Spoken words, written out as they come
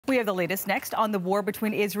We have the latest next on the war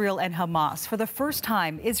between Israel and Hamas. For the first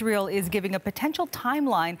time, Israel is giving a potential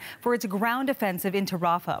timeline for its ground offensive into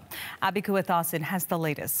Rafah. Abby Kuathasan has the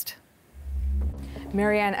latest.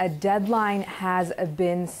 Marianne, a deadline has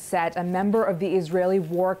been set. A member of the Israeli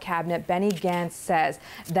war cabinet, Benny Gantz, says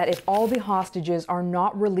that if all the hostages are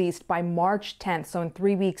not released by March 10th, so in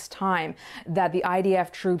 3 weeks' time, that the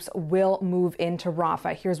IDF troops will move into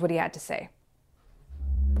Rafah. Here's what he had to say.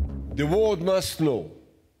 The world must know,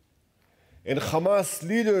 and Hamas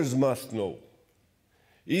leaders must know,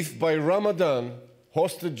 if by Ramadan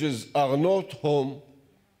hostages are not home,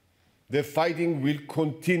 the fighting will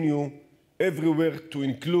continue everywhere, to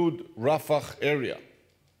include Rafah area.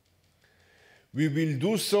 We will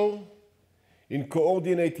do so in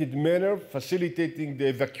coordinated manner, facilitating the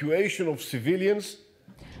evacuation of civilians,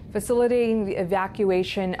 facilitating the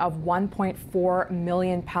evacuation of 1.4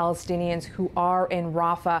 million Palestinians who are in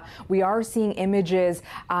Rafah. We are seeing images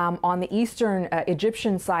on the eastern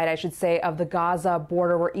Egyptian side, I should say, of the Gaza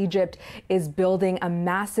border, where Egypt is building a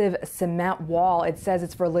massive cement wall. It says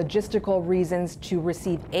it's for logistical reasons to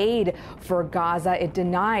receive aid for Gaza. It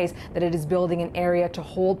denies that it is building an area to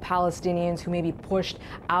hold Palestinians who may be pushed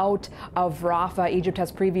out of Rafah. Egypt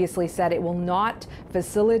has previously said it will not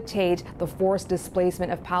facilitate the forced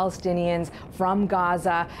displacement of Palestinians from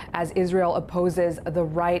Gaza as Israel opposes the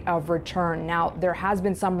right of return. Now, there has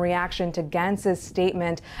been some reaction to Gantz's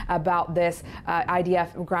statement about this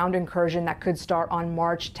IDF ground incursion that could start on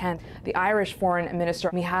March 10th. The Irish Foreign Minister,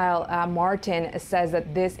 Michael Martin, says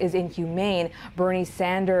that this is inhumane. Bernie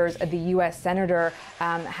Sanders, the U.S. Senator,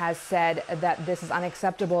 has said that this is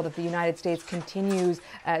unacceptable, that the United States continues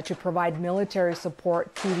to provide military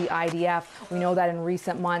support to the IDF. We know that in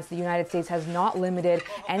recent months, the United States has not limited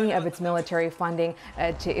any of its military funding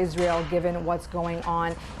to Israel, given what's going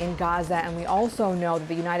on in Gaza. And we also know that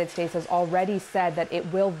the United States has already said that it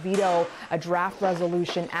will veto a draft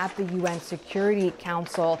resolution at the UN Security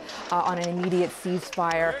Council on an immediate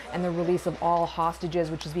ceasefire and the release of all hostages,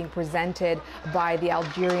 which is being presented by the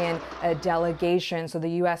Algerian delegation. So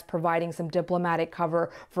the U.S. providing some diplomatic cover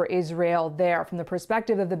for Israel there. From the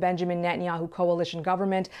perspective of the Benjamin Netanyahu coalition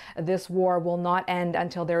government, this war will not end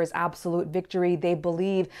until there is absolute victory. They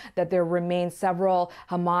believe that there remain several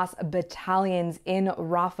Hamas battalions in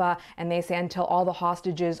Rafah, and they say until all the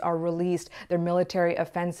hostages are released, their military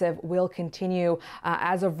offensive will continue.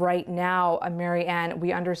 As of right now, Marianne,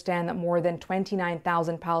 we understand that more than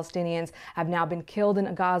 29,000 Palestinians have now been killed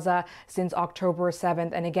in Gaza since October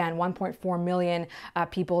 7th. And again, 1.4 million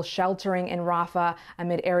people sheltering in Rafah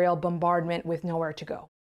amid aerial bombardment with nowhere to go.